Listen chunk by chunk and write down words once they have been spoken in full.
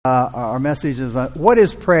Our message is, what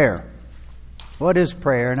is prayer? What is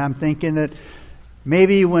prayer? And I'm thinking that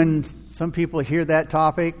maybe when some people hear that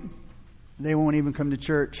topic, they won't even come to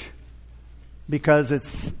church because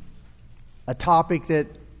it's a topic that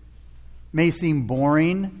may seem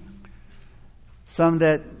boring. Some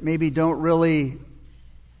that maybe don't really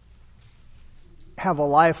have a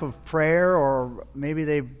life of prayer, or maybe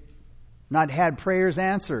they've not had prayers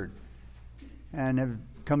answered and have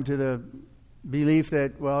come to the belief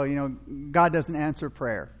that, well, God doesn't answer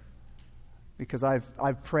prayer because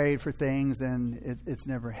I've prayed for things and it's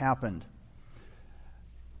never happened.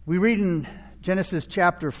 We read in Genesis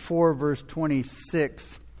chapter 4, verse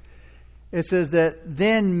 26, it says that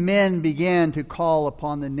then men began to call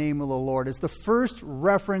upon the name of the Lord. It's the first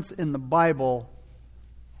reference in the Bible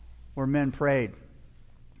where men prayed.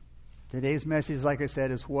 Today's message, like I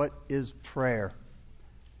said, is what is prayer?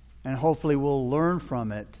 And hopefully we'll learn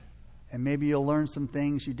from it. And maybe you'll learn some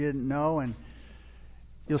things you didn't know, and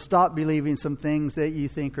you'll stop believing some things that you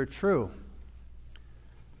think are true.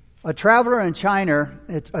 A traveler in China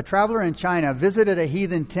visited a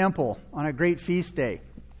heathen temple on a great feast day.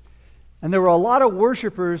 And there were a lot of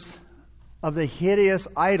worshipers of the hideous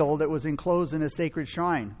idol that was enclosed in a sacred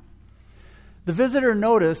shrine. The visitor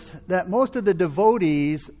noticed that most of the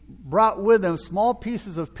devotees brought with them small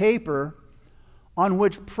pieces of paper on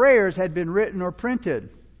which prayers had been written or printed.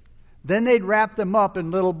 Then they'd wrap them up in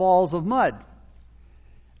little balls of mud.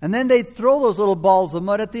 And then they'd throw those little balls of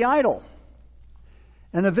mud at the idol.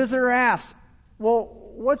 And the visitor asked, well,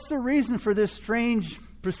 what's the reason for this strange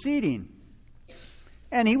proceeding?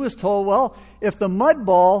 And he was told, well, if the mud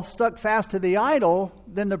ball stuck fast to the idol,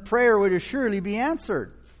 then the prayer would assuredly be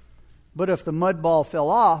answered. But if the mud ball fell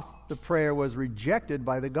off, the prayer was rejected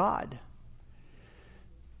by the god.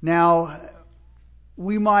 Now,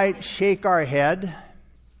 we might shake our head,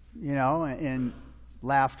 in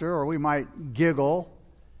laughter, or we might giggle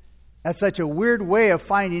at such a weird way of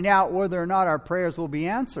finding out whether or not our prayers will be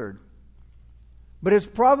answered. But it's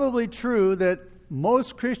probably true that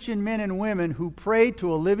most Christian men and women who pray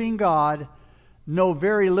to a living God know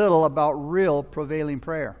very little about real prevailing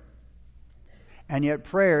prayer. And yet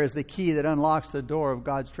prayer is the key that unlocks the door of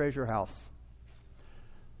God's treasure house.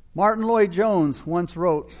 Martin Lloyd-Jones once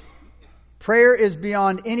wrote, prayer is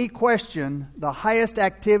beyond any question the highest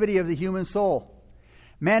activity of the human soul.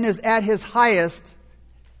 Man is at his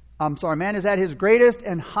greatest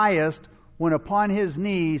and highest when upon his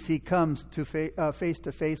knees he comes to face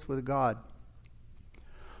to face with God.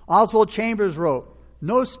 Oswald Chambers wrote,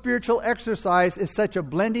 no spiritual exercise is such a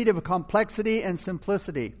blending of complexity and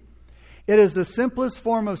simplicity. It is the simplest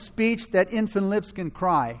form of speech that infant lips can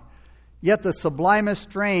cry, yet the sublimest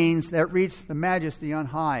strains that reach the majesty on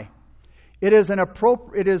high. It is as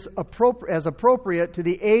appropriate to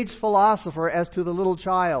the aged philosopher as to the little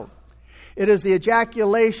child. It is the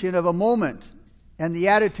ejaculation of a moment and the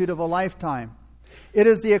attitude of a lifetime. It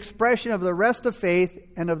is the expression of the rest of faith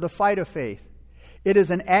and of the fight of faith. It is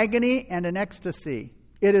an agony and an ecstasy.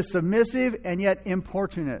 It is submissive and yet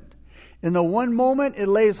importunate. In the one moment, it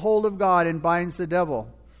lays hold of God and binds the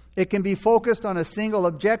devil. It can be focused on a single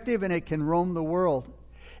objective, and it can roam the world.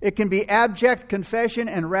 It can be abject confession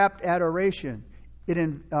and rapt adoration. It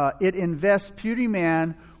invests puny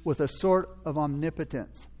man with a sort of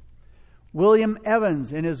omnipotence. William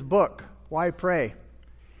Evans, in his book, Why Pray?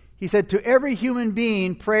 He said, to every human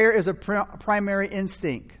being, prayer is a primary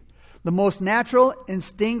instinct. The most natural,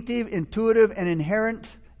 instinctive, intuitive, and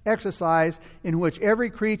inherent exercise in which every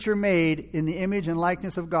creature made in the image and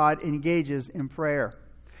likeness of God engages in prayer.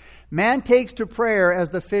 Man takes to prayer as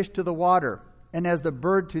the fish to the water and as the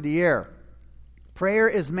bird to the air. Prayer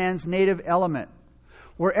is man's native element.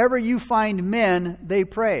 Wherever you find men, they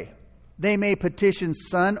pray. They may petition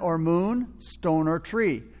sun or moon, stone or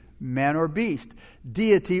tree, man or beast,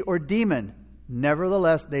 deity or demon.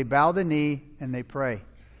 Nevertheless, they bow the knee and they pray.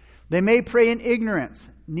 They may pray in ignorance,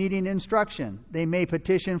 needing instruction. They may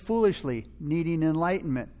petition foolishly, needing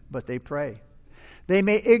enlightenment, but they pray. They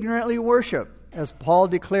may ignorantly worship, as Paul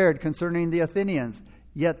declared concerning the Athenians,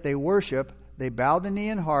 yet they worship, they bow the knee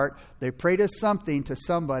in heart, they pray to something, to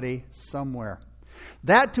somebody, somewhere.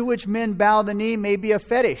 That to which men bow the knee may be a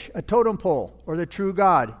fetish, a totem pole, or the true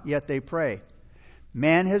God, yet they pray.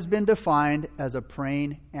 Man has been defined as a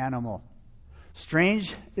praying animal.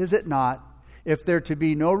 Strange, is it not, if there to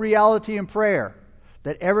be no reality in prayer,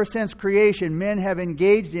 that ever since creation men have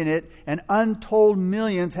engaged in it and untold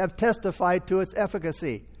millions have testified to its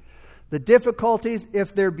efficacy. The difficulties,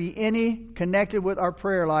 if there be any, connected with our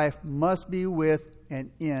prayer life must be with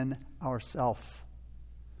and in ourself.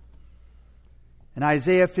 In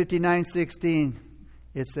Isaiah 59:16,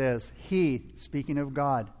 it says, He, speaking of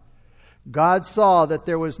God, God saw that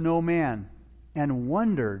there was no man and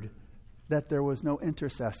wondered that there was no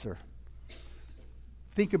intercessor.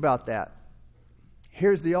 Think about that.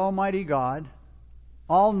 Here's the Almighty God,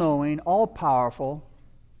 all-knowing, all-powerful,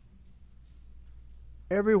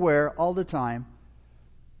 everywhere, all the time.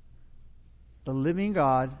 The living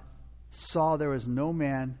God saw there was no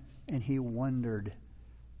man, and He wondered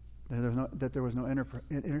that there was no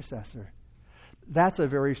intercessor. That's a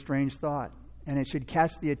very strange thought, and it should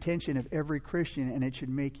catch the attention of every Christian, and it should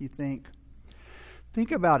make you think.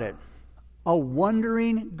 Think about it. A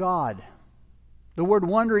wondering God. The word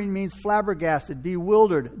wondering means flabbergasted,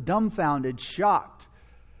 bewildered, dumbfounded, shocked.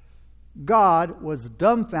 God was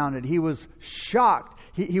dumbfounded. He was shocked.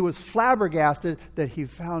 He was flabbergasted that He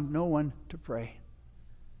found no one to pray.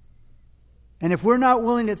 And if we're not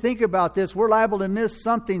willing to think about this, we're liable to miss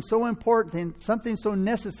something so important, something so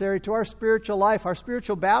necessary to our spiritual life, our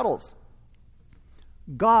spiritual battles.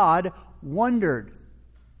 God wondered,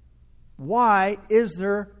 why is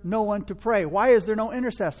there no one to pray? Why is there no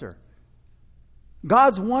intercessor?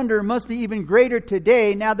 God's wonder must be even greater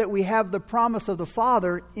today now that we have the promise of the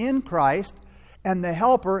Father in Christ and the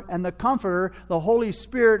Helper and the Comforter, the Holy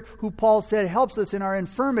Spirit, who Paul said helps us in our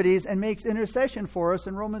infirmities and makes intercession for us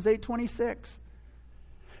in Romans 8:26.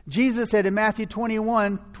 Jesus said in Matthew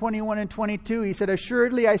 21 and 22, He said,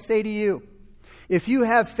 "Assuredly I say to you, if you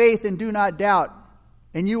have faith and do not doubt,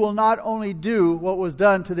 and you will not only do what was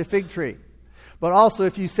done to the fig tree, but also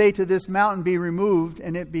if you say to this mountain, be removed,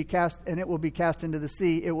 and it will be cast into the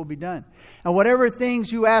sea, it will be done. And whatever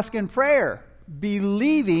things you ask in prayer,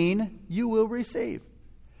 believing, you will receive."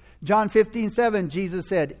 John 15:7, Jesus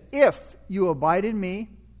said, "If you abide in me,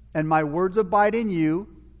 and my words abide in you,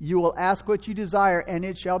 you will ask what you desire, and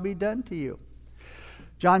it shall be done to you."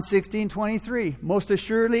 John 16:23, "Most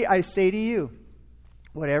assuredly I say to you,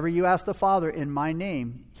 whatever you ask the Father in my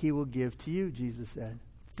name, He will give to you," Jesus said.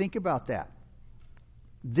 Think about that.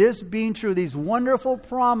 This being true, these wonderful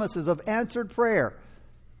promises of answered prayer,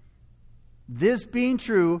 this being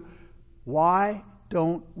true, why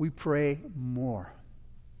don't we pray more?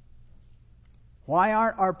 Why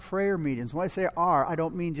aren't our prayer meetings? When I say "our," I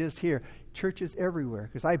don't mean just here. Churches everywhere,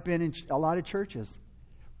 because I've been in a lot of churches.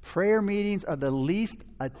 Prayer meetings are the least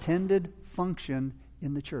attended function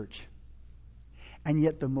in the church, and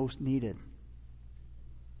yet the most needed.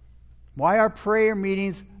 Why are prayer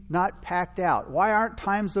meetings not packed out? Why aren't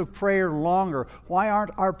times of prayer longer? Why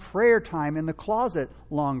aren't our prayer time in the closet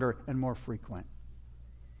longer and more frequent?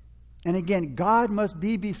 And again, God must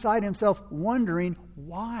be beside Himself wondering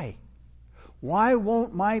why. Why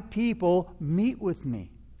won't my people meet with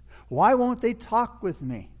me? Why won't they talk with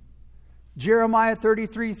me? Jeremiah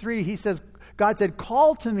 33:3, He says, God said,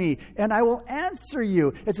 "Call to me and I will answer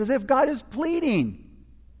you." It's as if God is pleading.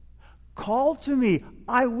 Call to me,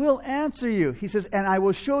 I will answer you. He says, "And I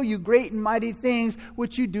will show you great and mighty things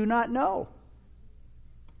which you do not know."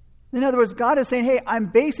 In other words, God is saying, hey, I'm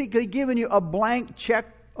basically giving you a blank check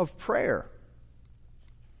of prayer.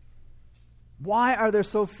 Why are there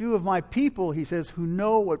so few of my people, He says, who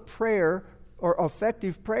know what prayer or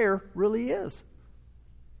effective prayer really is?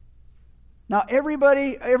 Now,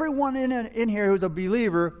 everyone in here who's a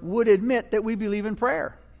believer would admit that we believe in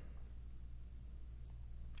prayer.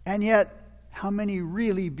 And yet, how many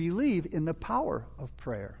really believe in the power of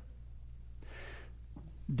prayer?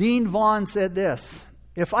 Dean Vaughn said this: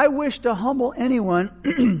 "If I wish to humble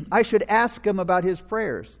anyone, I should ask him about his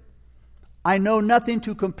prayers. I know nothing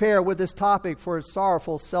to compare with this topic for his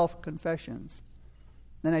sorrowful self-confessions."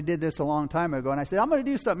 Then I did this a long time ago, and I said, I'm going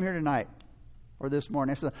to do something here tonight, or this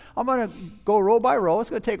morning. I said, I'm going to go row by row. It's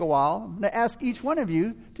going to take a while. I'm going to ask each one of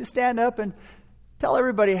you to stand up and tell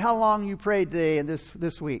everybody how long you prayed today and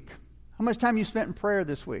this week. How much time you spent in prayer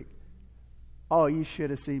this week. Oh, you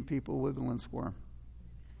should have seen people wiggle and squirm.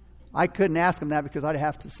 I couldn't ask them that because I'd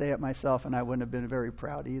have to say it myself, and I wouldn't have been very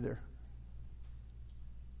proud either.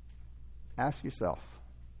 Ask yourself,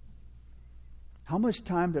 how much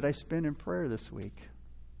time did I spend in prayer this week?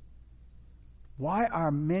 Why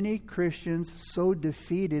are many Christians so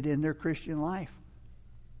defeated in their Christian life?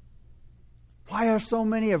 Why are so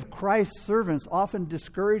many of Christ's servants often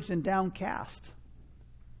discouraged and downcast?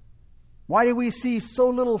 Why do we see so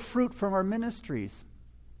little fruit from our ministries?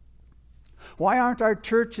 Why aren't our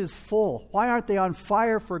churches full? Why aren't they on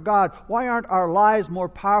fire for God? Why aren't our lives more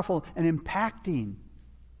powerful and impacting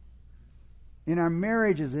in our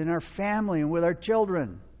marriages, in our family, and with our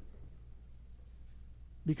children?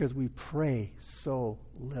 Because we pray so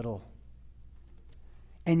little.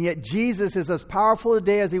 And yet Jesus is as powerful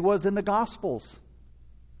today as He was in the Gospels.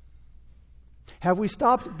 Have we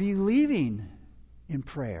stopped believing in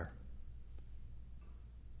prayer?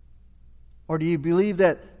 Or do you believe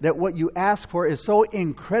that what you ask for is so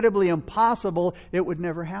incredibly impossible it would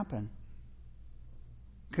never happen?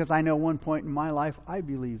 Because I know one point in my life I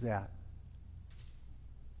believed that.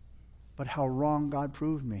 But how wrong God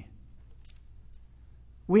proved me.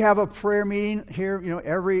 We have a prayer meeting here,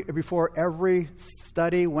 before every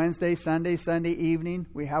study, Wednesday, Sunday evening.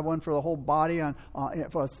 We have one for the whole body,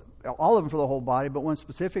 for all of them for the whole body, but one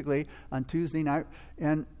specifically on Tuesday night.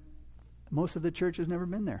 And most of the church has never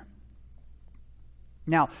been there.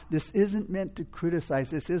 Now, this isn't meant to criticize.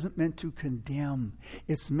 This isn't meant to condemn.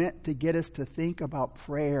 It's meant to get us to think about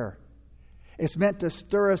prayer. It's meant to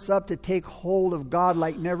stir us up to take hold of God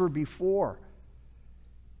like never before.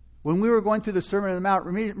 When we were going through the Sermon on the Mount,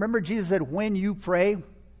 remember Jesus said, when you pray,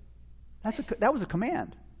 that was a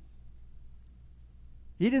command.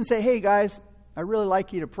 He didn't say, hey guys, I really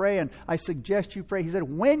like you to pray and I suggest you pray. He said,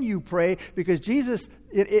 when you pray, because Jesus,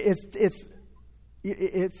 it's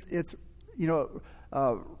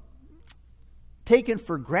taken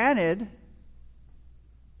for granted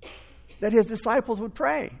that his disciples would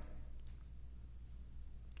pray.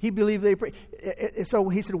 He believed they pray. So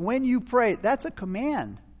he said, when you pray, that's a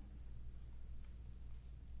command.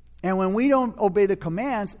 And when we don't obey the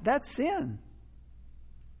commands, that's sin.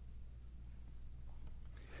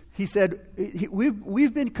 He said,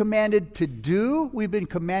 we've been commanded to do, we've been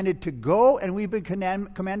commanded to go, and we've been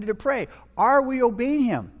commanded to pray. Are we obeying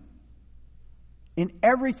him in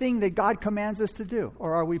everything that God commands us to do?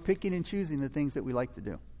 Or are we picking and choosing the things that we like to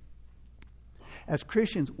do? As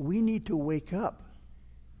Christians, we need to wake up.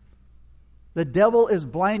 The devil is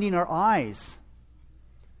blinding our eyes.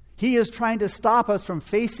 He is trying to stop us from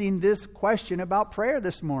facing this question about prayer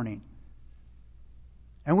this morning.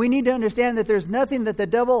 And we need to understand that there's nothing that the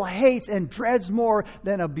devil hates and dreads more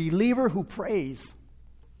than a believer who prays.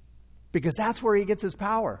 Because that's where he gets his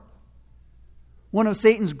power. One of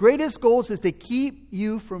Satan's greatest goals is to keep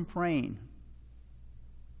you from praying.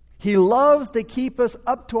 He loves to keep us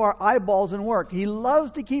up to our eyeballs in work. He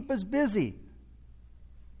loves to keep us busy.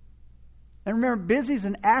 And remember, busy is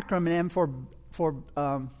an acronym for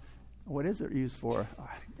what is it used for?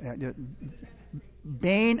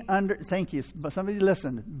 Being under, thank you, somebody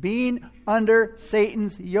listen. Being under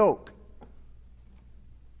Satan's yoke.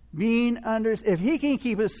 If he can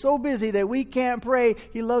keep us so busy that we can't pray,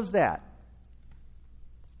 he loves that.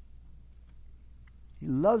 He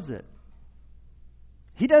loves it.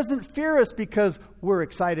 He doesn't fear us because we're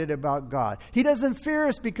excited about God. He doesn't fear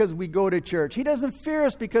us because we go to church. He doesn't fear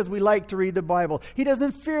us because we like to read the Bible. He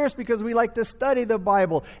doesn't fear us because we like to study the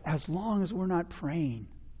Bible, as long as we're not praying.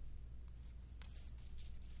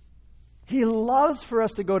 He loves for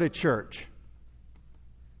us to go to church,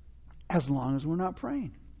 as long as we're not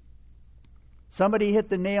praying. Somebody hit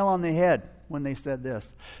the nail on the head when they said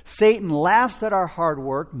this. Satan laughs at our hard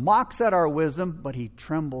work, mocks at our wisdom, but he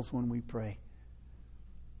trembles when we pray.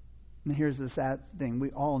 And here's the sad thing. We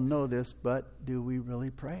all know this, but do we really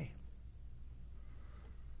pray?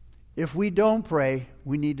 If we don't pray,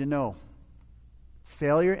 we need to know.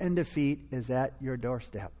 Failure and defeat is at your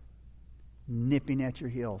doorstep, nipping at your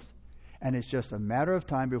heels. And it's just a matter of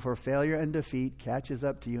time before failure and defeat catches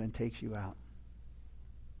up to you and takes you out.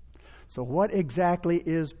 So what exactly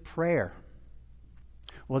is prayer?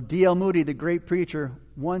 Well, D.L. Moody, the great preacher,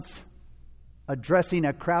 once addressing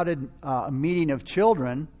a crowded meeting of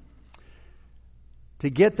children, to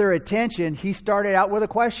get their attention, he started out with a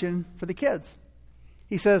question for the kids.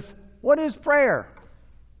 He says, what is prayer?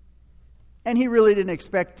 And he really didn't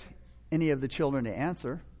expect any of the children to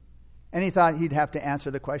answer. And he thought he'd have to answer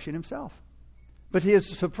the question himself. But he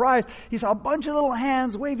is surprised. He saw a bunch of little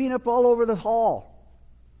hands waving up all over the hall.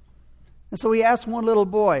 And so he asked one little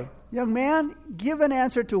boy, young man, give an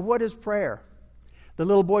answer to what is prayer. The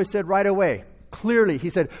little boy said right away, clearly, he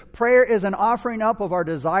said, prayer is an offering up of our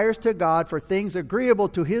desires to God for things agreeable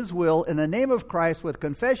to his will in the name of Christ, with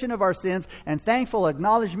confession of our sins and thankful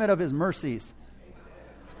acknowledgement of his mercies.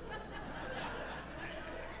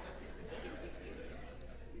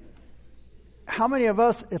 How many of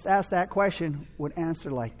us, if asked that question, would answer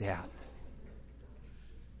like that?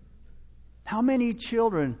 How many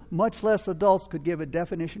children, much less adults, could give a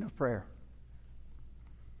definition of prayer?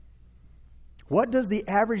 What does the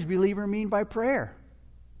average believer mean by prayer?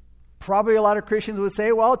 Probably a lot of Christians would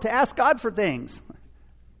say, well, to ask God for things,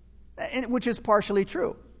 which is partially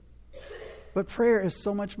true. But prayer is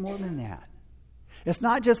so much more than that. It's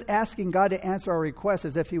not just asking God to answer our requests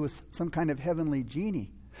as if he was some kind of heavenly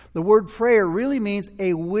genie. The word prayer really means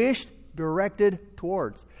a wish directed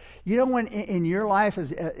towards. You know, when in your life,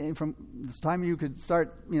 from this time you could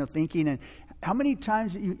start, thinking, and How many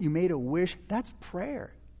times you made a wish? That's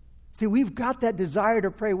prayer. See, we've got that desire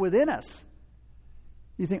to pray within us.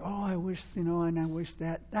 You think, oh, I wish, and I wish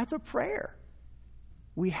that. That's a prayer.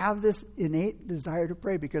 We have this innate desire to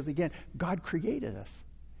pray because, again, God created us.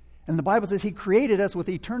 And the Bible says He created us with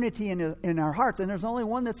eternity in our hearts. And there's only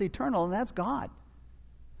one that's eternal, and that's God.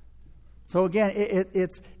 So again,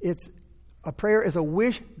 it's a prayer is a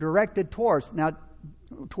wish directed towards. Now,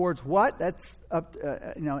 towards what? That's up.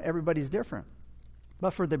 Everybody's different.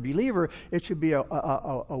 But for the believer, it should be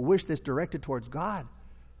a wish that's directed towards God.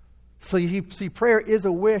 So you see, prayer is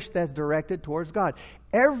a wish that's directed towards God.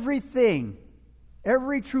 Every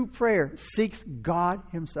true prayer seeks God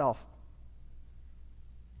Himself.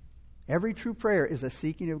 Every true prayer is a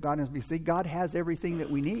seeking of God. And see, God has everything that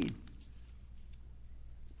we need.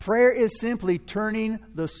 Prayer is simply turning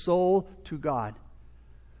the soul to God.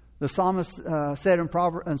 The psalmist said in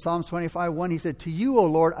Psalms 25:1, he said, "To you, O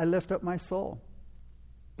Lord, I lift up my soul."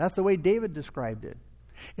 That's the way David described it.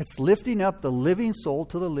 It's lifting up the living soul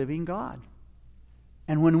to the living God.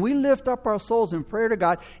 And when we lift up our souls in prayer to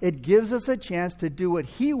God, it gives us a chance to do what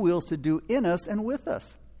He wills to do in us and with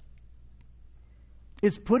us.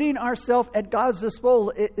 It's putting ourselves at God's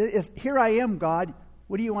disposal. It's, here I am, God.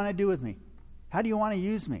 What do you want to do with me? How do you want to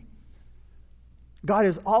use me? God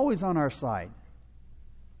is always on our side.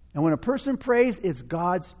 And when a person prays, it's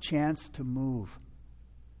God's chance to move.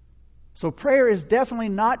 So prayer is definitely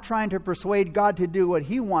not trying to persuade God to do what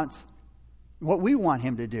He wants, what we want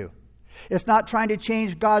Him to do. It's not trying to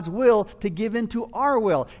change God's will to give into our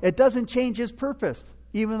will. It doesn't change His purpose,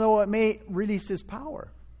 even though it may release His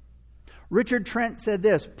power. Richard Trent said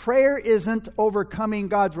this: prayer isn't overcoming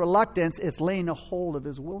God's reluctance, it's laying a hold of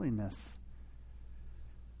His willingness.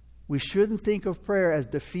 We shouldn't think of prayer as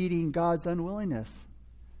defeating God's unwillingness.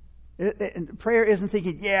 Prayer isn't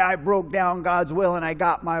thinking, yeah, I broke down God's will and I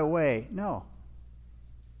got my way. No.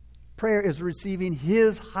 Prayer is receiving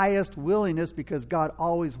His highest willingness because God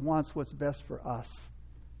always wants what's best for us.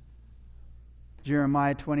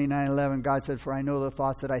 Jeremiah 29:11, God said, "For I know the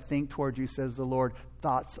thoughts that I think toward you, says the Lord,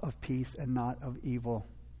 thoughts of peace and not of evil."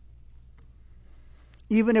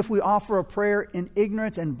 Even if we offer a prayer in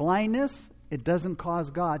ignorance and blindness, it doesn't cause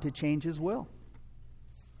God to change His will.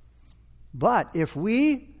 But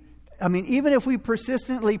even if we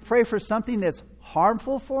persistently pray for something that's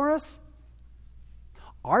harmful for us,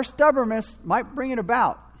 our stubbornness might bring it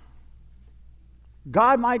about.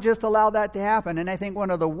 God might just allow that to happen. And I think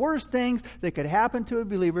one of the worst things that could happen to a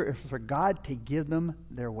believer is for God to give them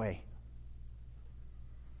their way.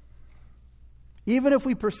 Even if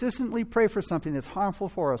we persistently pray for something that's harmful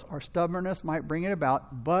for us, our stubbornness might bring it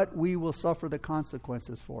about, but we will suffer the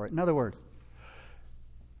consequences for it. In other words,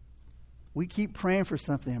 we keep praying for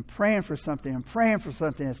something and praying for something and praying for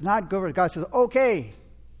something. It's not good. God says, okay,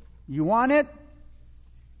 you want it?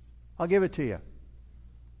 I'll give it to you.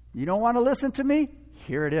 You don't want to listen to me?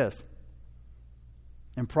 Here it is.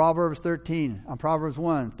 In Proverbs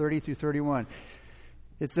 1, 30 through 31,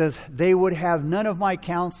 it says, "They would have none of my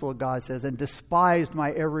counsel," God says, "and despised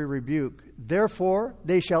my every rebuke. Therefore,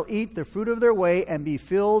 they shall eat the fruit of their way and be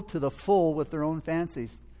filled to the full with their own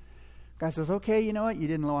fancies." God says, okay, you know what? You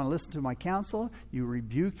didn't want to listen to my counsel. You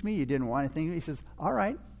rebuked me. You didn't want anything. He says, all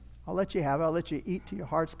right, I'll let you have it. I'll let you eat to your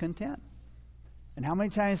heart's content. And how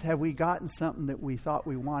many times have we gotten something that we thought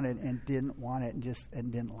we wanted and didn't want it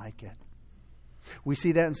and didn't like it? We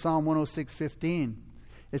see that in Psalm 106:15.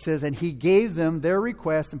 It says, "And He gave them their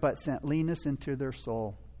request, but sent leanness into their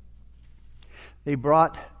soul." They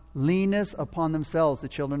brought leanness upon themselves, the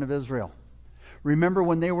children of Israel. Remember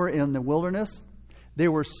when they were in the wilderness? They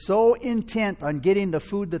were so intent on getting the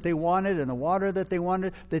food that they wanted and the water that they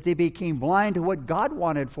wanted that they became blind to what God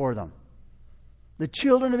wanted for them. The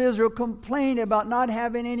children of Israel complained about not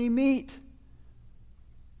having any meat.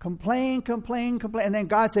 Complain. And then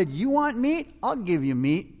God said, you want meat? I'll give you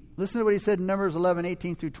meat. Listen to what He said in Numbers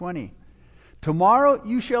 11:18 through 20. "Tomorrow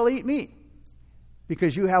you shall eat meat,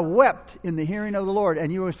 because you have wept in the hearing of the Lord,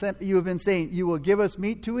 and you have been saying, you will give us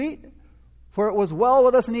meat to eat? For it was well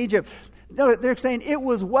with us in Egypt." No, they're saying it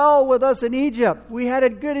was well with us in Egypt. We had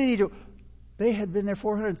it good in Egypt. They had been there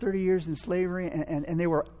 430 years in slavery, and they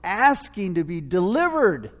were asking to be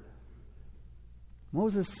delivered.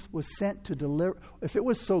 Moses was sent to deliver. If it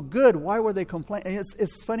was so good, why were they complaining?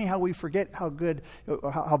 It's funny how we forget how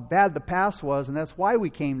bad the past was, and that's why we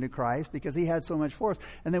came to Christ, because He had so much for us.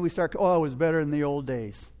 And then we start, it was better in the old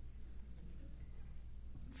days.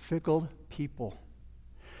 Fickle people.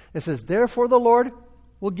 It says, "Therefore the Lord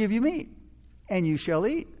will give you meat, and you shall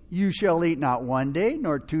eat. You shall eat not 1 day,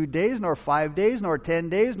 nor 2 days, nor 5 days, nor 10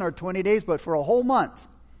 days, nor 20 days, but for a whole month,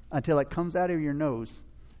 until it comes out of your nose.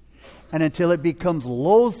 and until it becomes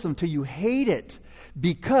loathsome, till you hate it,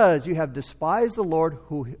 because you have despised the Lord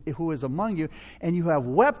who is among you, and you have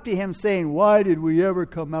wept to him, saying, why did we ever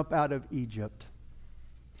come up out of Egypt?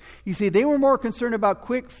 You see, they were more concerned about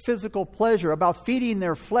quick physical pleasure, about feeding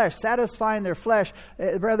their flesh, satisfying their flesh,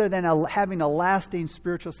 rather than having a lasting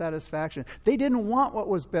spiritual satisfaction. They didn't want what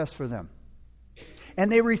was best for them.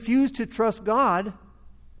 And they refused to trust God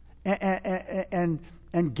and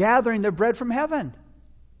gathering the bread from heaven.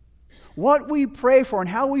 What we pray for and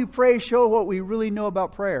how we pray show what we really know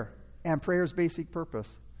about prayer and prayer's basic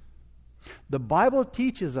purpose. The Bible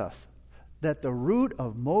teaches us that the root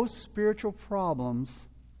of most spiritual problems,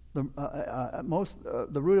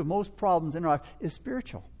 the root of most problems in our life is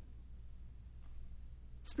spiritual.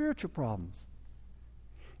 Spiritual problems.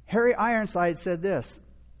 Harry Ironside said this: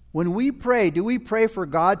 when we pray, do we pray for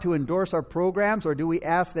God to endorse our programs, or do we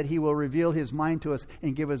ask that He will reveal His mind to us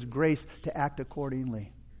and give us grace to act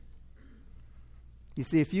accordingly? You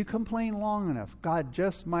see, if you complain long enough, God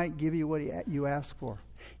just might give you what you ask for,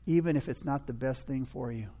 even if it's not the best thing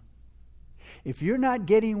for you. If you're not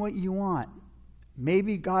getting what you want,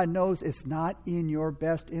 maybe God knows it's not in your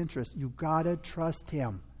best interest. You've got to trust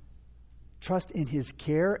Him. Trust in His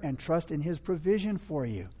care and trust in His provision for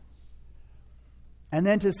you. And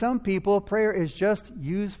then to some people, prayer is just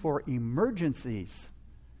used for emergencies.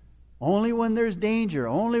 Only when there's danger,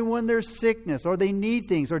 only when there's sickness, or they need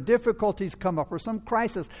things, or difficulties come up, or some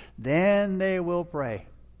crisis, then they will pray.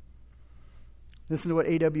 Listen to what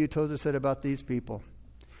A.W. Tozer said about these people.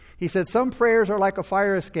 He said, some prayers are like a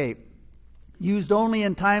fire escape, used only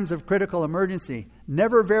in times of critical emergency,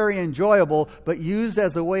 never very enjoyable, but used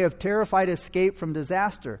as a way of terrified escape from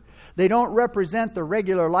disaster. They don't represent the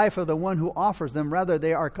regular life of the one who offers them. Rather,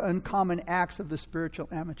 they are uncommon acts of the spiritual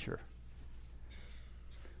amateur.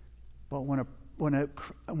 But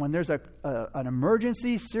when there's an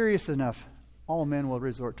emergency serious enough, all men will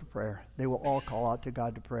resort to prayer. They will all call out to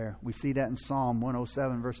God to prayer. We see that in Psalm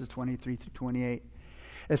 107, verses 23 through 28.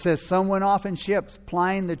 It says, some went off in ships,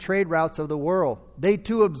 plying the trade routes of the world. They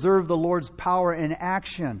too observed the Lord's power in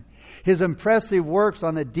action, His impressive works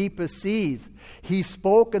on the deepest seas. He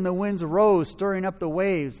spoke and the winds rose, stirring up the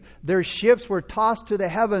waves. Their ships were tossed to the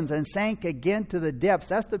heavens and sank again to the depths.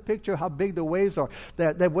 That's the picture of how big the waves are.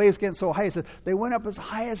 The waves get so high. It says they went up as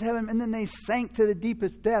high as heaven and then they sank to the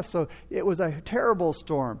deepest depths. So it was a terrible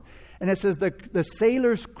storm. And it says the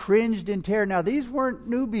sailors cringed in terror. Now, these weren't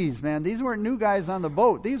newbies, man. These weren't new guys on the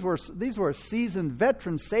boat. These were seasoned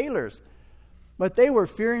veteran sailors. But they were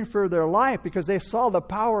fearing for their life because they saw the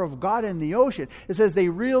power of God in the ocean. It says they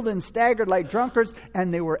reeled and staggered like drunkards,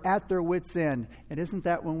 and they were at their wits' end. And isn't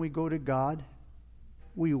that when we go to God?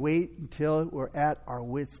 We wait until we're at our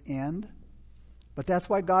wits' end. But that's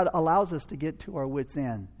why God allows us to get to our wits'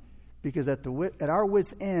 end. Because at our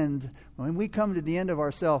wits' end, when we come to the end of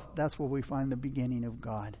ourselves, that's where we find the beginning of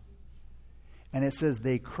God. And it says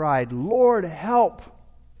they cried, Lord, help,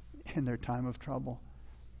 in their time of trouble.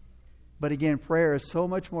 But again, prayer is so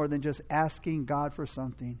much more than just asking God for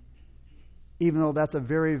something, even though that's a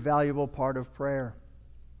very valuable part of prayer.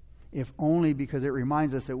 If only because it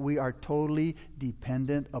reminds us that we are totally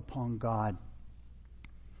dependent upon God.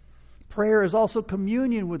 Prayer is also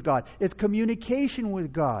communion with God. It's communication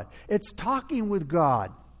with God. It's talking with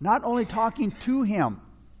God, not only talking to Him.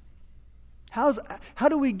 How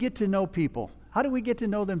do we get to know people? How do we get to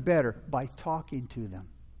know them better? By talking to them.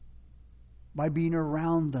 By being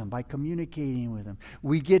around them, by communicating with them.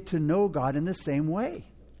 We get to know God in the same way.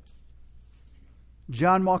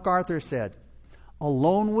 John MacArthur said,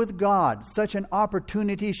 alone with God, such an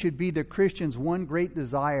opportunity should be the Christian's one great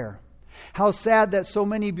desire. How sad that so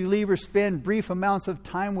many believers spend brief amounts of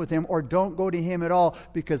time with Him or don't go to Him at all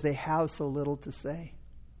because they have so little to say.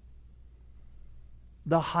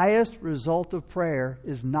 The highest result of prayer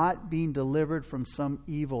is not being delivered from some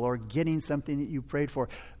evil or getting something that you prayed for,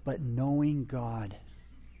 but knowing God.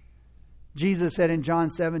 Jesus said in John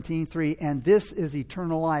 17:3, and this is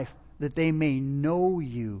eternal life, that they may know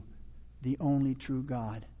you, the only true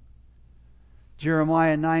God.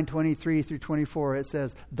 Jeremiah 9:23 through 24, it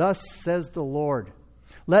says, thus says the Lord,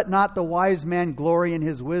 let not the wise man glory in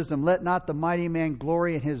his wisdom, let not the mighty man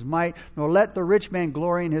glory in his might, nor let the rich man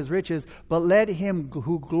glory in his riches, but let him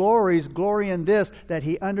who glories glory in this, that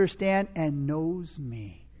he understand and knows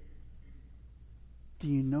me. Do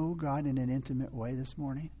you know God in an intimate way this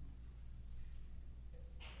morning?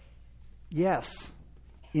 Yes.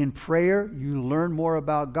 In prayer, you learn more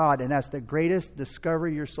about God, and that's the greatest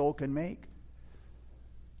discovery your soul can make.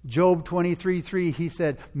 Job 23:3, he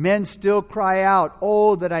said, men still cry out,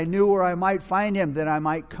 oh, that I knew where I might find Him, that I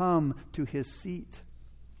might come to His seat.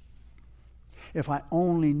 If I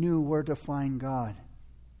only knew where to find God,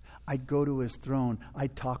 I'd go to His throne.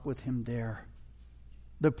 I'd talk with Him there.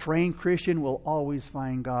 The praying Christian will always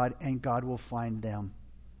find God, and God will find them.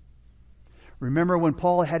 Remember when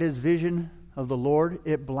Paul had his vision of the Lord,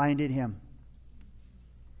 it blinded him.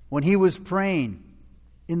 When he was praying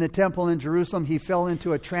in the temple in Jerusalem, he fell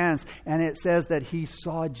into a trance, and it says that he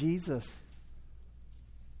saw Jesus.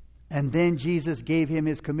 And then Jesus gave him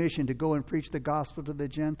his commission to go and preach the gospel to the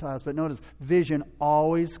Gentiles. But notice, vision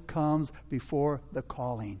always comes before the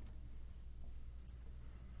calling.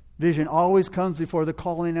 Vision always comes before the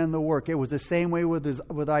calling and the work. It was the same way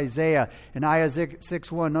with Isaiah. In Isaiah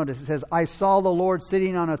 6:1, notice it says, I saw the Lord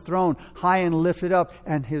sitting on a throne, high and lifted up,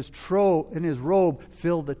 and his robe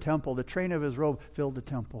filled the temple. The train of his robe filled the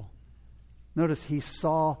temple. Notice, he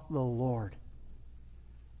saw the Lord.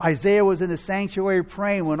 Isaiah was in the sanctuary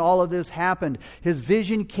praying when all of this happened. His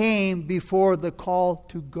vision came before the call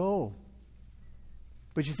to go.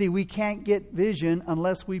 But you see, we can't get vision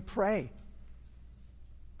unless we pray.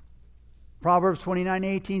 Proverbs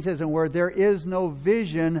 29:18 says, and where there is no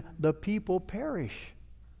vision, the people perish.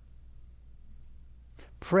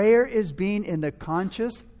 Prayer is being in the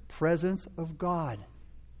conscious presence of God.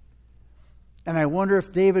 And I wonder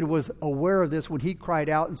if David was aware of this when he cried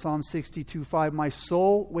out in Psalm 62:5, my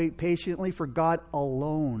soul wait patiently for God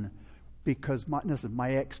alone, because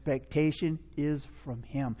my expectation is from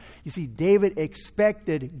Him. You see, David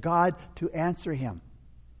expected God to answer him.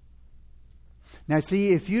 Now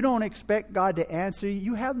see, if you don't expect God to answer you,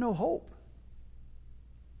 you have no hope.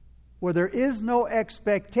 Where there is no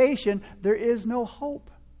expectation, there is no hope.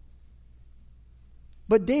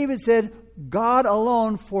 But David said, God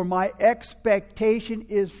alone, for my expectation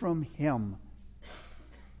is from Him.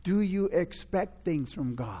 Do you expect things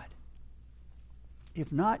from God?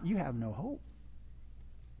 If not, you have no hope.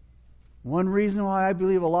 One reason why I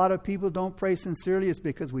believe a lot of people don't pray sincerely is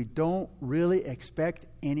because we don't really expect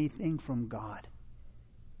anything from God.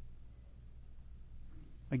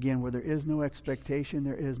 Again, where there is no expectation,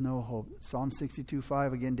 there is no hope. Psalm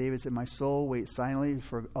 62:5, again, David said, my soul waits silently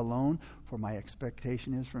alone, for my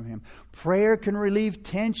expectation is from Him. Prayer can relieve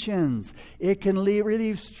tensions. It can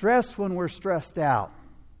relieve stress when we're stressed out.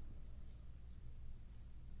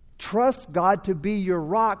 Trust God to be your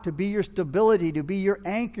rock, to be your stability, to be your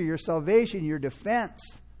anchor, your salvation, your defense.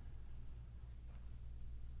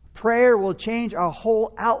 Prayer will change our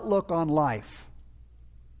whole outlook on life.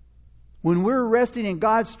 When we're resting in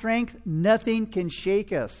God's strength, nothing can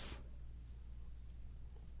shake us.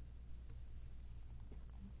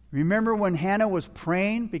 Remember when Hannah was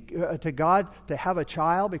praying to God to have a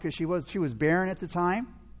child because she was barren at the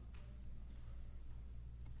time?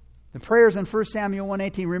 The prayers in 1 Samuel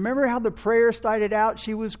 1:18. Remember how the prayer started out?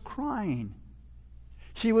 She was crying.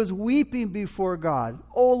 She was weeping before God.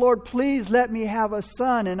 Oh Lord, please let me have a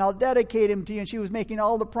son and I'll dedicate him to you. And she was making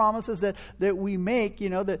all the promises that we make,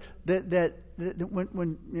 that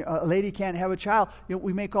when a lady can't have a child,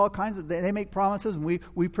 we make all kinds of, they make promises, and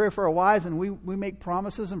we pray for our wives, and we make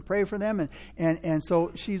promises and pray for them. And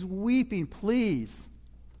so she's weeping, please,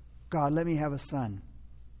 God, let me have a son.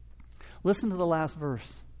 Listen to the last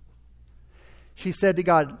verse. She said to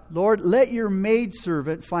God, Lord, let your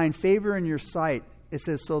maidservant find favor in your sight. It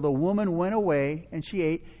says, so the woman went away and she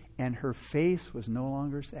ate, and her face was no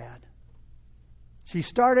longer sad. She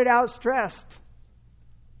started out stressed.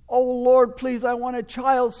 Oh Lord, please, I want a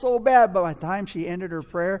child so bad. But by the time she ended her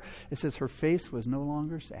prayer, it says her face was no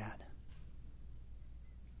longer sad.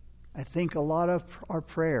 I think a lot of our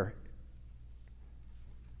prayer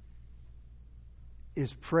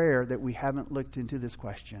is prayer that we haven't looked into this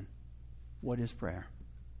question. What is prayer?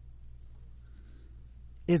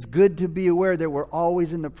 It's good to be aware that we're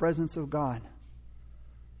always in the presence of God.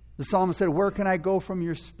 The psalmist said, where can I go from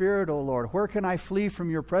your spirit, O Lord? Where can I flee from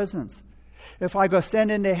your presence? If I ascend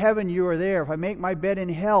into heaven, you are there. If I make my bed in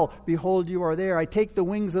hell, behold, you are there. I take the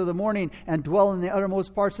wings of the morning and dwell in the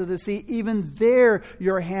uttermost parts of the sea. Even there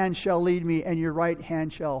your hand shall lead me, and your right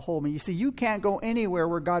hand shall hold me. You see, you can't go anywhere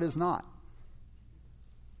where God is not.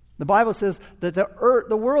 The Bible says that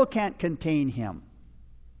the world can't contain Him.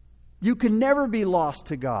 You can never be lost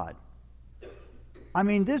to God. I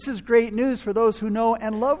mean, this is great news for those who know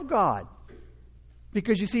and love God.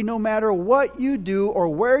 Because you see, no matter what you do or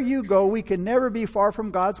where you go, we can never be far from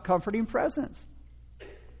God's comforting presence.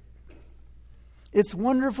 It's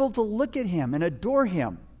wonderful to look at Him and adore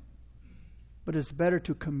Him. But it's better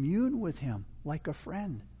to commune with Him like a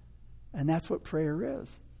friend. And that's what prayer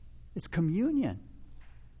is. It's communion.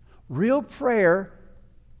 Real prayer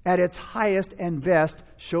at its highest and best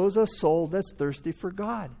shows a soul that's thirsty for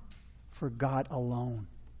God alone.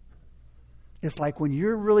 It's like when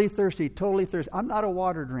you're really thirsty, totally thirsty. I'm not a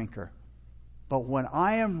water drinker. But when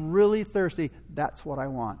I am really thirsty, that's what I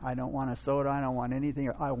want. I don't want a soda. I don't want anything.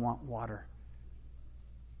 I want water.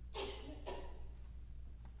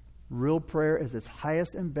 Real prayer is its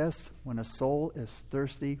highest and best when a soul is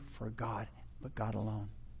thirsty for God, but God alone.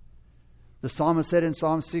 The psalmist said in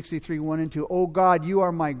Psalm 63, 1 and 2, "O God, you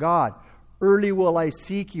are my God. Early will I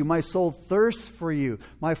seek you. My soul thirsts for you.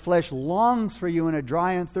 My flesh longs for you in a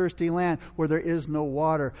dry and thirsty land where there is no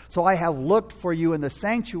water. So I have looked for you in the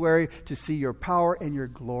sanctuary to see your power and your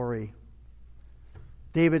glory."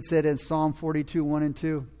 David said in Psalm 42, 1 and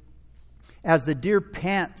 2, "As the deer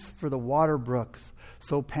pants for the water brooks,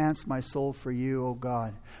 so pants my soul for you, O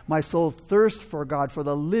God. My soul thirsts for God, for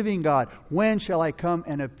the living God. When shall I come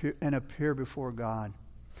and appear before God?"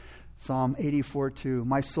 Psalm 84, 2.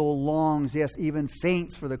 "My soul longs, yes, even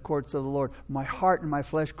faints for the courts of the Lord. My heart and my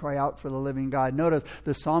flesh cry out for the living God." Notice,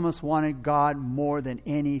 the psalmist wanted God more than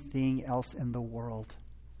anything else in the world.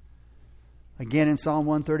 Again in Psalm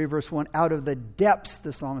 130, verse 1, "Out of the depths,"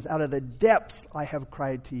 the psalmist, "out of the depths I have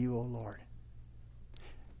cried to you, O Lord."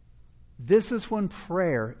 This is when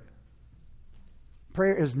prayer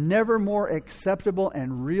is never more acceptable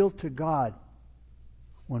and real to God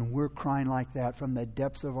when we're crying like that from the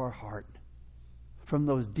depths of our heart, from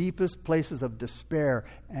those deepest places of despair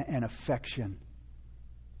and affection.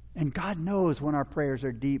 And God knows when our prayers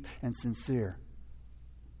are deep and sincere.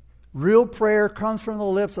 Real prayer comes from the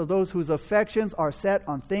lips of those whose affections are set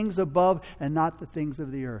on things above and not the things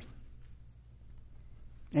of the earth.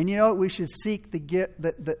 And you know what? We should seek the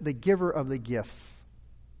giver of the gifts,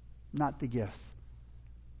 not the gifts.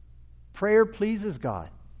 Prayer pleases God.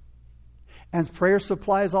 And prayer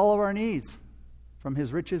supplies all of our needs from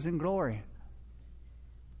His riches and glory.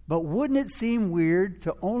 But wouldn't it seem weird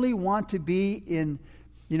to only want to be in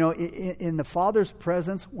the Father's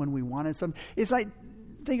presence when we wanted something? It's like,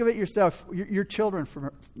 think of it yourself, your children,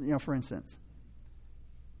 for instance.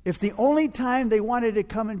 If the only time they wanted to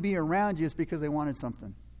come and be around you is because they wanted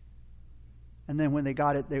something, and then when they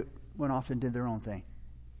got it, they went off and did their own thing,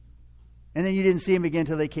 and then you didn't see them again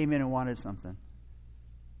until they came in and wanted something.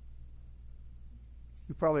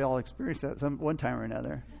 You probably all experienced that one time or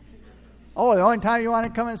another. Oh, the only time you want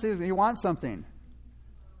to come and see is you want something.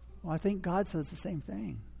 Well, I think God says the same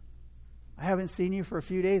thing. I haven't seen you for a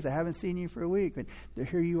few days. I haven't seen you for a week. But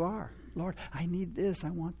here you are. Lord, I need this. I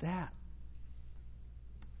want that.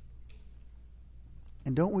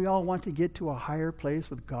 And don't we all want to get to a higher place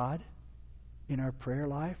with God in our prayer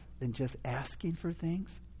life than just asking for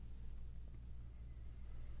things?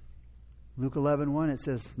 Luke 11:1, it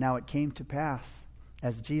says, "Now it came to pass,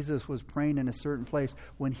 as Jesus was praying in a certain place,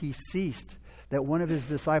 when he ceased, that one of his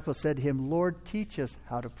disciples said to him, 'Lord, teach us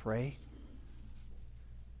how to pray.'"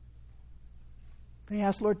 They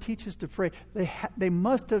asked, "Lord, teach us to pray." They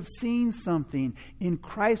must have seen something in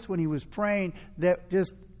Christ when he was praying that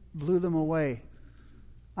just blew them away.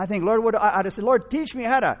 I think, I'd have said, "Lord, teach me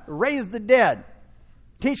how to raise the dead.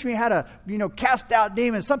 Teach me how to, cast out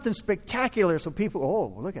demons." Something spectacular, so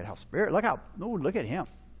people, look at look at him.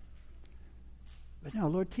 But no,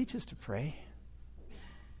 Lord, teach us to pray.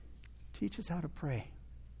 Teach us how to pray.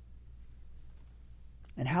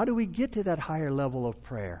 And how do we get to that higher level of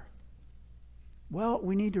prayer? Well,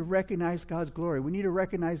 we need to recognize God's glory. We need to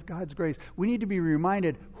recognize God's grace. We need to be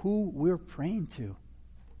reminded who we're praying to.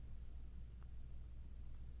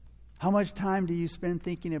 How much time do you spend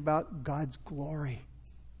thinking about God's glory?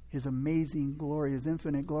 His amazing glory, His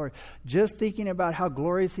infinite glory. Just thinking about how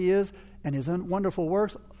glorious He is and His wonderful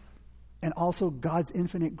works, and also God's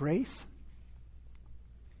infinite grace.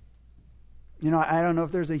 I don't know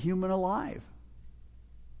if there's a human alive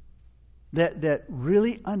that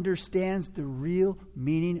really understands the real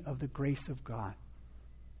meaning of the grace of God.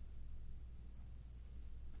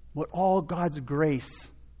 What all God's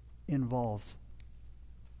grace involves.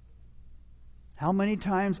 How many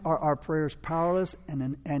times are our prayers powerless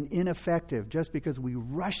and ineffective just because we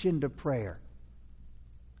rush into prayer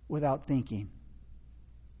without thinking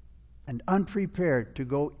and unprepared to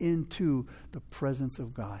go into the presence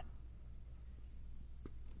of God?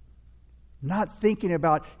 Not thinking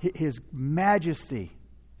about His majesty,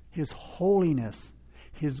 His holiness,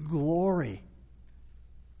 His glory.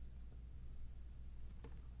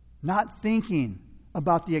 Not thinking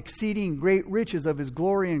about the exceeding great riches of His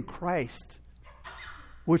glory in Christ,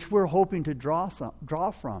 which we're hoping to draw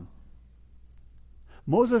from.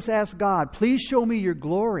 Moses asked God, "Please show me your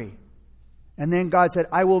glory." And then God said,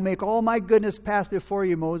 I will make all my goodness pass before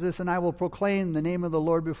you, Moses, and I will proclaim the name of the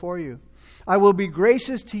Lord before you. I will be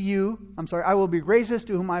gracious to whom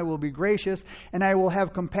I will be gracious, and I will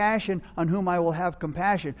have compassion on whom I will have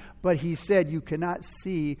compassion. But he said, you cannot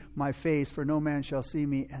see my face, for no man shall see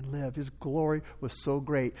me and live. His glory was so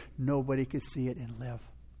great, nobody could see it and live.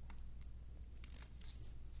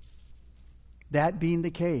 That being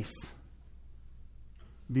the case,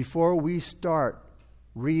 before we start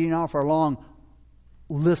reading off our long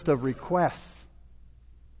list of requests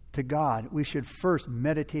to God, we should first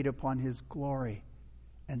meditate upon His glory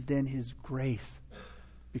and then His grace,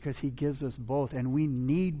 because He gives us both, and we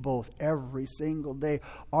need both every single day.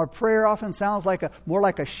 Our prayer often sounds more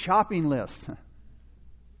like a shopping list,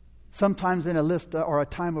 sometimes in a list or a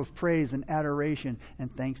time of praise and adoration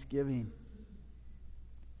and thanksgiving.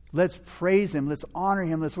 Let's praise Him. Let's honor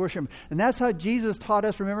Him. Let's worship Him. And that's how Jesus taught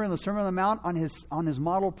us, remember, in the Sermon on the Mount on His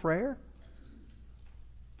model prayer?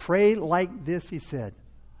 Pray like this, He said.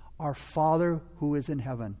 Our Father who is in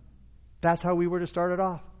heaven. That's how we were to start it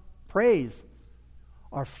off. Praise.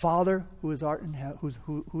 Our Father who is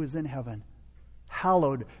in heaven.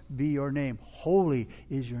 Hallowed be your name. Holy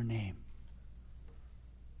is your name.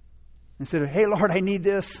 Instead of, hey, Lord, I need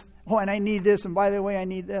this. Oh, and I need this. And by the way, I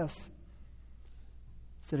need this.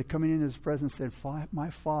 Instead of coming into His presence, said, my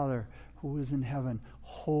Father who is in heaven,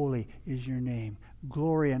 holy is your name.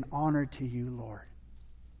 Glory and honor to you, Lord.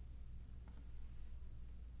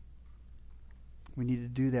 We need to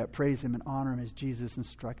do that. Praise Him and honor Him as Jesus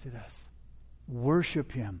instructed us.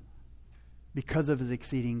 Worship Him because of His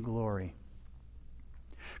exceeding glory.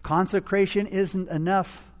 Consecration isn't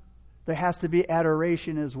enough. There has to be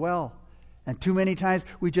adoration as well. And too many times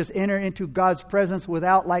we just enter into God's presence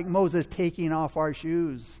without, like Moses, taking off our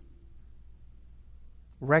shoes.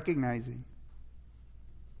 Recognizing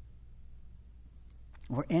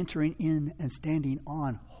we're entering in and standing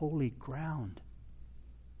on holy ground.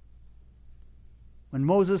 When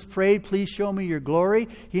Moses prayed, please show me your glory,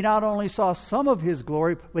 he not only saw some of His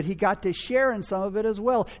glory, but he got to share in some of it as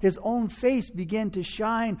well. His own face began to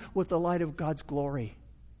shine with the light of God's glory.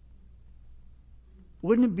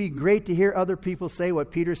 Wouldn't it be great to hear other people say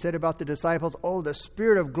what Peter said about the disciples? Oh, the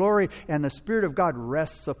Spirit of glory and the Spirit of God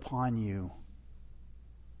rests upon you.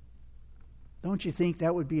 Don't you think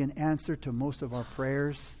that would be an answer to most of our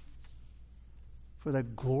prayers? For the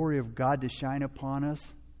glory of God to shine upon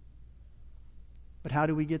us? But how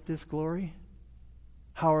do we get this glory?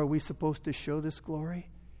 How are we supposed to show this glory?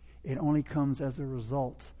 It only comes as a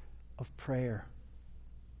result of prayer.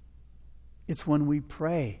 It's when we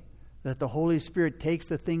pray that the Holy Spirit takes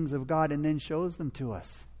the things of God and then shows them to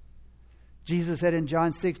us. Jesus said in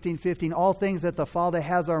John 16:15, all things that the Father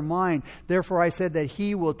has are mine. Therefore I said that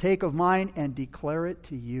He will take of mine and declare it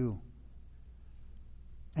to you.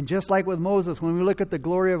 And just like with Moses, when we look at the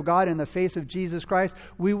glory of God in the face of Jesus Christ,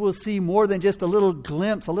 we will see more than just a little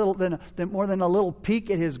glimpse, more than a little peek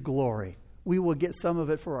at His glory. We will get some of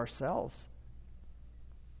it for ourselves.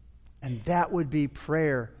 And that would be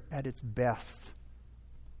prayer at its best.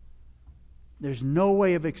 There's no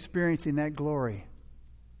way of experiencing that glory.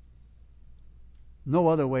 No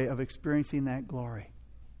other way of experiencing that glory,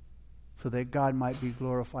 so that God might be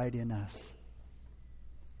glorified in us.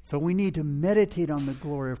 So we need to meditate on the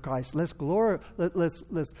glory of Christ. Let's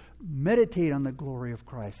meditate on the glory of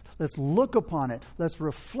Christ. Let's look upon it. Let's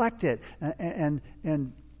reflect it, and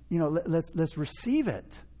let's receive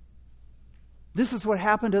it. This is what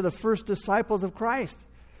happened to the first disciples of Christ.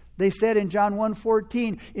 They said in John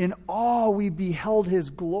 1:14, in awe we beheld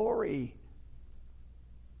His glory.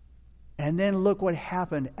 And then look what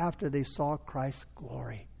happened after they saw Christ's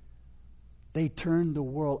glory. They turned the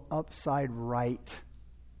world upside right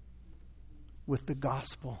with the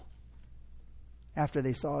gospel after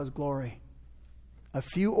they saw His glory. A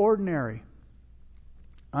few ordinary,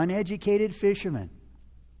 uneducated fishermen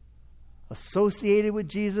associated with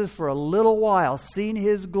Jesus for a little while, seen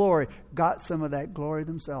His glory, got some of that glory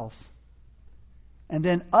themselves. And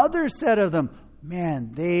then others said of them,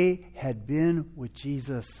 man, they had been with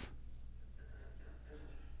Jesus.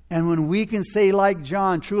 And when we can say like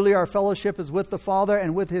John, truly our fellowship is with the Father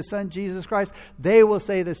and with His Son Jesus Christ, they will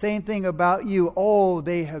say the same thing about you. Oh,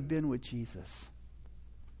 they have been with Jesus.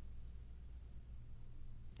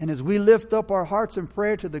 And as we lift up our hearts in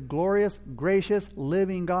prayer to the glorious, gracious,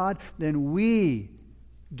 living God, then we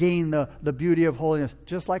gain the beauty of holiness,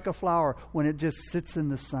 just like a flower when it just sits in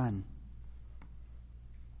the sun.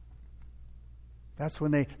 That's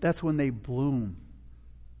when they bloom,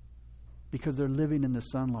 because they're living in the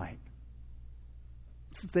sunlight.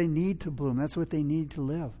 That's what they need to bloom. That's what they need to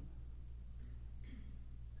live.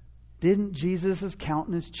 Didn't Jesus'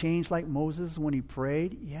 countenance change like Moses when he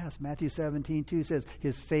prayed? Yes, Matthew 17:2 says,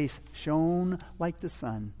 his face shone like the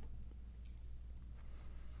sun.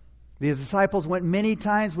 The disciples went many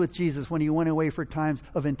times with Jesus when he went away for times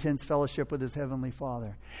of intense fellowship with his heavenly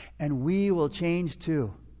Father. And we will change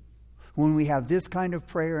too when we have this kind of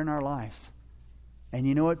prayer in our lives. And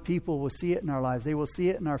you know what? People will see it in our lives. They will see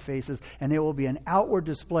it in our faces. And it will be an outward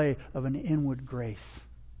display of an inward grace.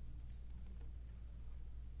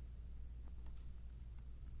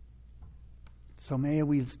 So may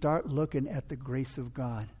we start looking at the grace of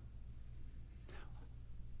God.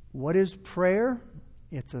 What is prayer?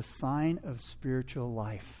 It's a sign of spiritual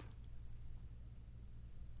life.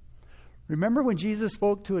 Remember when Jesus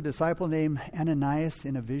spoke to a disciple named Ananias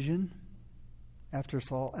in a vision after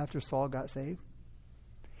Saul got saved?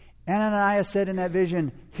 Ananias said in that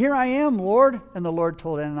vision, "Here I am, Lord." And the Lord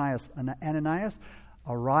told Ananias,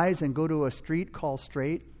 "Arise and go to a street called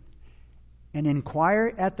Straight, and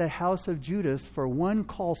inquire at the house of Judas for one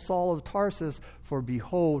called Saul of Tarsus, for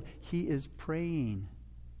behold, he is praying."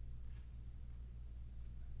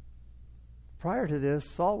 Prior to this,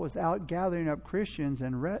 Saul was out gathering up Christians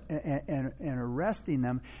and arresting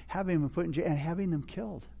them, having them put in jail, and having them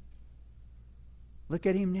killed. Look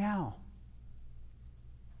at him now.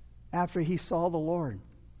 After he saw the Lord,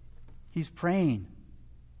 he's praying.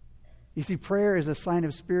 You see, prayer is a sign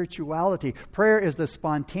of spirituality. Prayer is the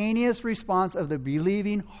spontaneous response of the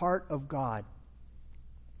believing heart of God.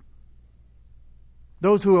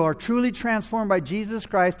 Those who are truly transformed by Jesus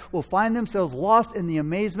Christ will find themselves lost in the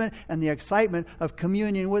amazement and the excitement of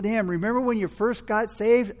communion with Him. Remember when you first got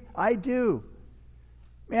saved? I do.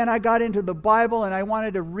 Man, I got into the Bible and I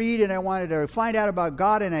wanted to read and I wanted to find out about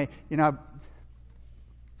God, and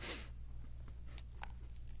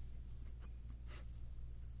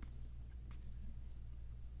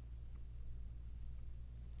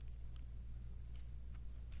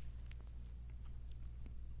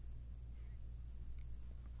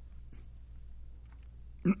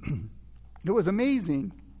it was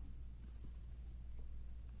amazing.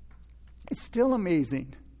 It's still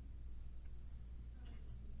amazing.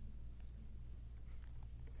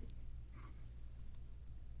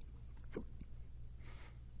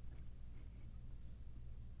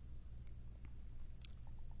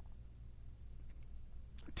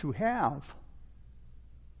 To have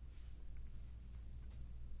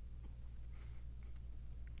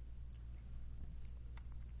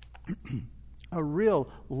a real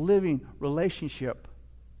living relationship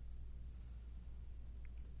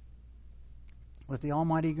with the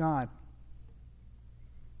Almighty God.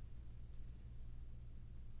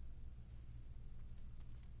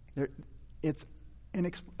 It's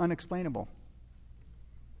unexplainable.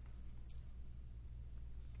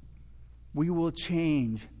 We will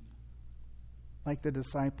change like the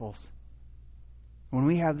disciples when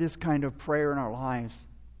we have this kind of prayer in our lives.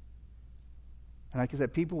 And like I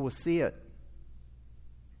said, people will see it.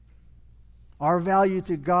 Our value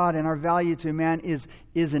to God and our value to man is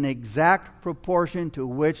an exact proportion to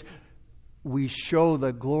which we show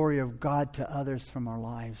the glory of God to others from our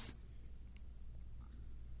lives.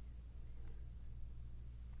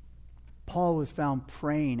 Paul was found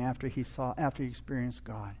praying after he experienced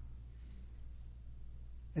God.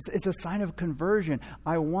 It's a sign of conversion.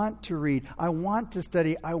 I want to read. I want to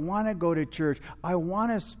study. I want to go to church. I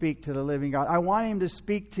want to speak to the living God. I want Him to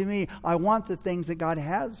speak to me. I want the things that God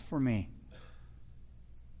has for me.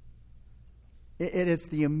 It is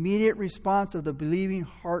the immediate response of the believing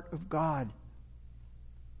heart of God.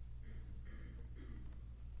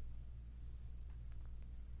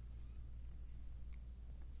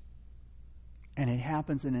 And it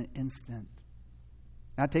happens in an instant.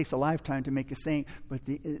 Now, it takes a lifetime to make a saint, but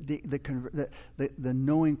the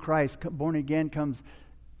knowing Christ, born again, comes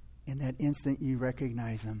in that instant you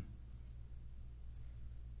recognize Him.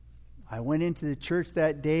 I went into the church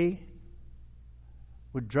that day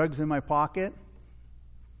with drugs in my pocket.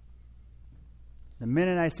 The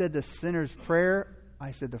minute I said the sinner's prayer,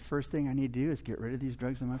 I said the first thing I need to do is get rid of these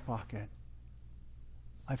drugs in my pocket.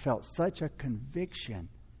 I felt such a conviction.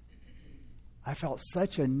 I felt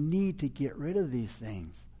such a need to get rid of these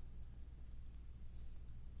things.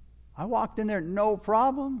 I walked in there, no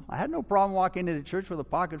problem. I had no problem walking into the church with a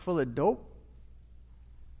pocket full of dope.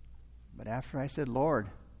 But after I said, Lord,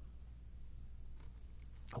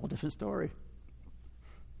 a whole different story.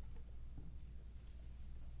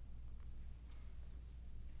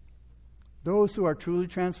 Those who are truly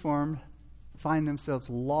transformed find themselves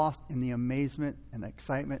lost in the amazement and the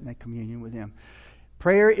excitement and the communion with Him.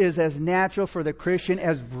 Prayer is as natural for the Christian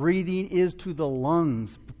as breathing is to the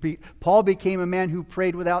lungs. Paul became a man who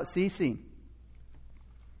prayed without ceasing.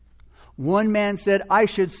 One man said, I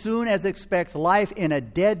should soon as expect life in a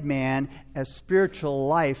dead man as spiritual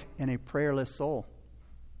life in a prayerless soul.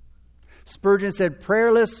 Spurgeon said,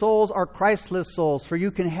 prayerless souls are Christless souls, for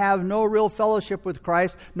you can have no real fellowship with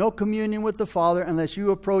Christ, no communion with the Father, unless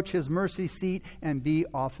you approach His mercy seat and be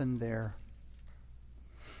often there.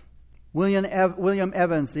 William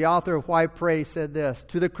Evans, the author of Why Pray, said this,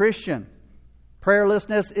 to the Christian,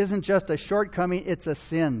 prayerlessness isn't just a shortcoming, it's a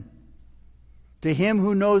sin. To him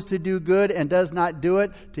who knows to do good and does not do it,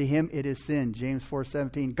 to him it is sin. James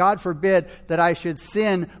 4:17. God forbid that I should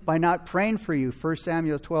sin by not praying for you. 1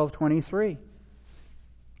 Samuel 12:23.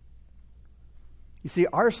 You see,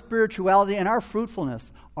 our spirituality and our fruitfulness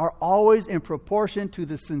are always in proportion to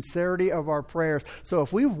the sincerity of our prayers. So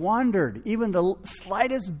if we've wandered even the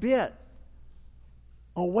slightest bit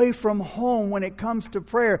away from home when it comes to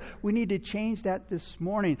prayer, we need to change that this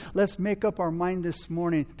morning. Let's make up our mind this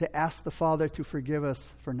morning to ask the Father to forgive us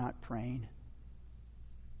for not praying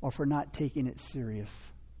or for not taking it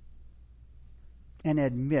serious. And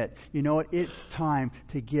admit, you know what, it's time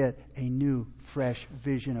to get a new, fresh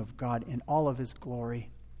vision of God in all of His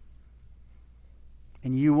glory.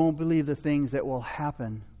 And you won't believe the things that will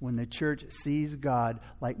happen when the church sees God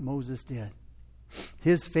like Moses did.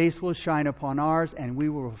 His face will shine upon ours, and we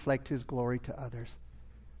will reflect His glory to others.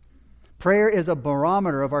 Prayer is a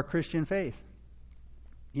barometer of our Christian faith.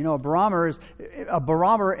 You know, a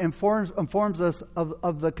barometer informs us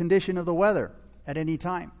of the condition of the weather at any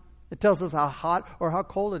time. It tells us how hot or how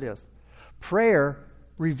cold it is. Prayer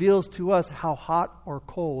reveals to us how hot or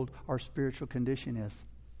cold our spiritual condition is.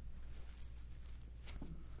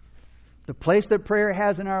 The place that prayer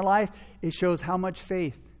has in our life, it shows how much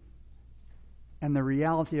faith and the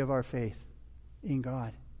reality of our faith in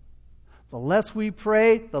God. The less we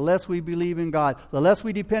pray, the less we believe in God. The less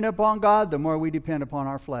we depend upon God, the more we depend upon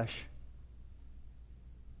our flesh.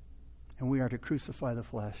 And we are to crucify the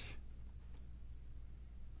flesh.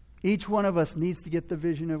 Each one of us needs to get the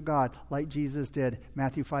vision of God like Jesus did.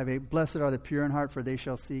 Matthew 5:8, blessed are the pure in heart, for they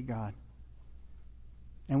shall see God.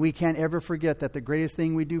 And we can't ever forget that the greatest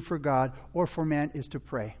thing we do for God or for man is to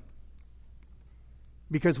pray.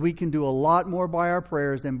 Because we can do a lot more by our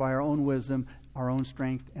prayers than by our own wisdom, our own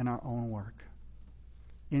strength, and our own work.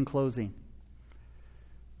 In closing,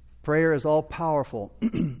 prayer is all powerful.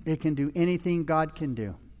 It can do anything God can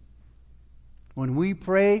do. When we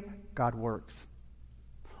pray, God works.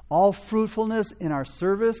 All fruitfulness in our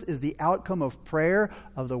service is the outcome of prayer,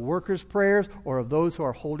 of the workers' prayers, or of those who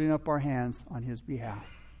are holding up our hands on His behalf.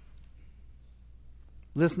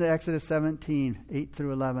 Listen to Exodus 17, 8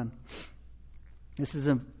 through 11. This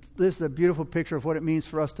is a beautiful picture of what it means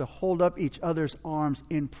for us to hold up each other's arms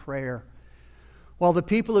in prayer. While the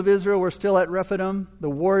people of Israel were still at Rephidim, the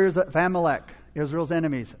warriors of Amalek, Israel's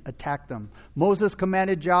enemies, attacked them. Moses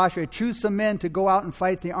commanded Joshua, choose some men to go out and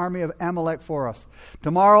fight the army of Amalek for us.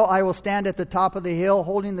 Tomorrow I will stand at the top of the hill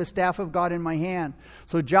holding the staff of God in my hand.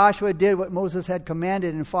 So Joshua did what Moses had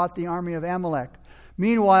commanded and fought the army of Amalek.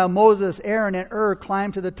 Meanwhile, Moses, Aaron, and Hur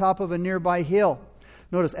climbed to the top of a nearby hill.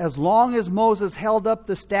 Notice, as long as Moses held up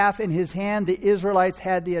the staff in his hand, the Israelites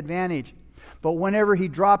had the advantage. But whenever he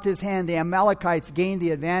dropped his hand, the Amalekites gained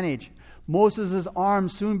the advantage. Moses'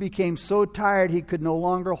 arms soon became so tired he could no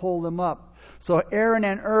longer hold them up. So Aaron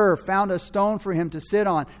and Hur found a stone for him to sit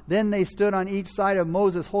on. Then they stood on each side of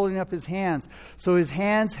Moses, holding up his hands. So his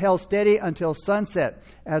hands held steady until sunset.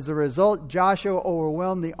 As a result, Joshua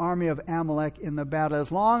overwhelmed the army of Amalek in the battle.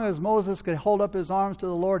 As long as Moses could hold up his arms to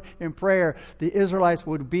the Lord in prayer, the Israelites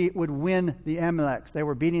would win the Amaleks. They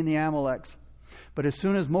were beating the Amaleks. But as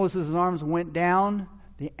soon as Moses' arms went down,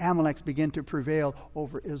 the Amaleks began to prevail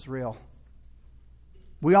over Israel.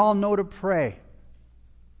 We all know to pray.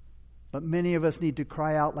 But many of us need to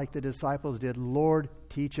cry out like the disciples did, Lord,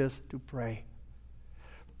 teach us to pray.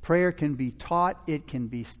 Prayer can be taught, it can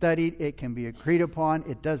be studied, it can be agreed upon.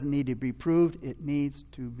 It doesn't need to be proved, it needs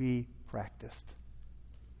to be practiced.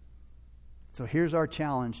 So here's our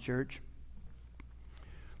challenge, church.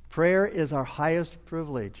 Prayer is our highest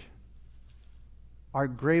privilege, our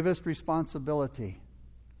gravest responsibility,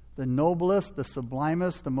 the noblest, the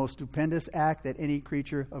sublimest, the most stupendous act that any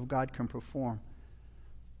creature of God can perform.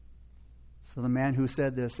 So the man who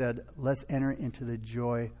said this said, let's enter into the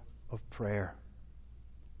joy of prayer.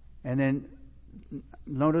 And then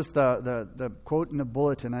notice the quote in the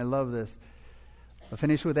bulletin. I love this. I'll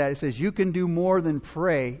finish with that. It says, you can do more than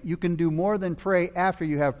pray. You can do more than pray after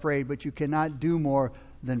you have prayed, but you cannot do more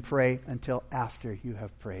than pray until after you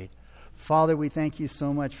have prayed. Father, we thank you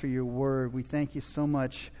so much for your word. We thank you so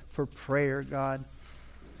much for prayer, God.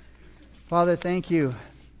 Father, thank you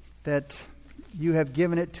that you have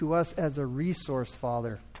given it to us as a resource,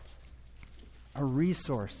 Father. a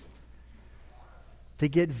resource to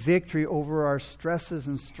get victory over our stresses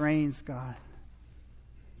and strains, God.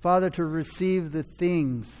 Father, to receive the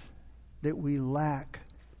things that we lack.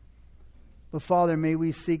 But Father, may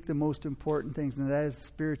we seek the most important things, and that is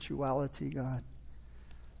spirituality, God.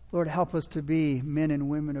 Lord, help us to be men and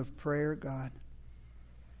women of prayer, God.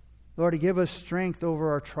 Lord, give us strength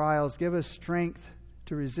over our trials. Give us strength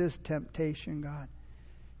to resist temptation, God.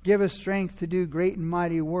 Give us strength to do great and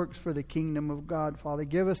mighty works for the kingdom of God, Father.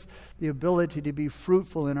 Give us the ability to be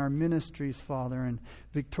fruitful in our ministries, Father, and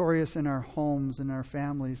victorious in our homes and our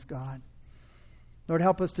families, God. Lord,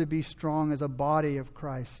 help us to be strong as a body of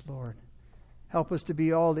Christ, Lord. Help us to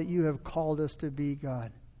be all that you have called us to be,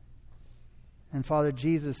 God. And Father,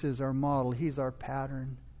 Jesus is our model. He's our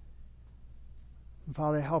pattern. And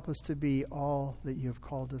Father, help us to be all that you have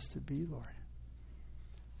called us to be, Lord.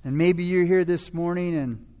 And maybe you're here this morning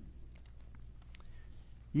and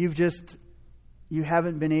you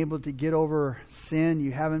haven't been able to get over sin.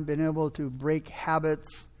 You haven't been able to break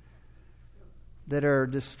habits that are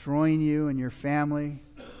destroying you and your family,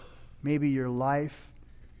 maybe your life.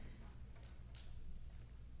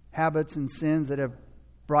 Habits and sins that have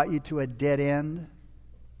brought you to a dead end.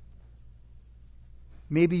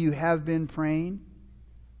 Maybe you have been praying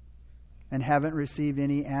and haven't received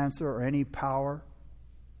any answer or any power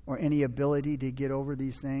or any ability to get over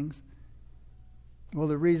these things. Well,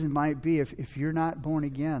 the reason might be if you're not born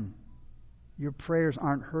again, your prayers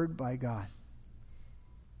aren't heard by God.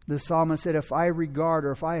 The psalmist said, if I regard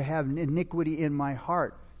or if I have iniquity in my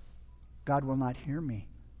heart, God will not hear me.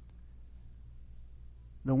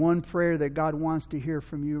 The one prayer that God wants to hear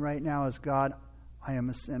from you right now is, God, I am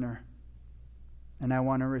a sinner, and I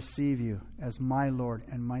want to receive you as my Lord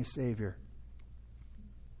and my Savior.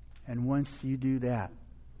 And once you do that,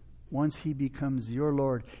 once He becomes your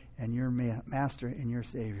Lord and your Master and your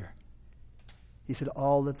Savior, He said,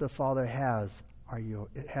 all that the Father has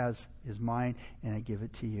is mine, and I give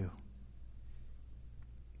it to you.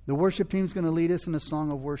 The worship team's going to lead us in a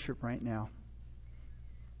song of worship right now.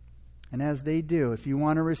 And as they do, if you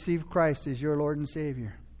want to receive Christ as your Lord and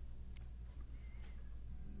Savior,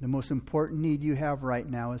 the most important need you have right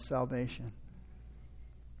now is salvation.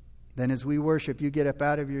 Then as we worship, you get up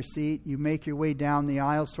out of your seat, you make your way down the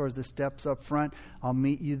aisles towards the steps up front. I'll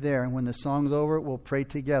meet you there. And when the song's over, we'll pray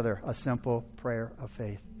together a simple prayer of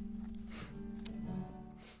faith.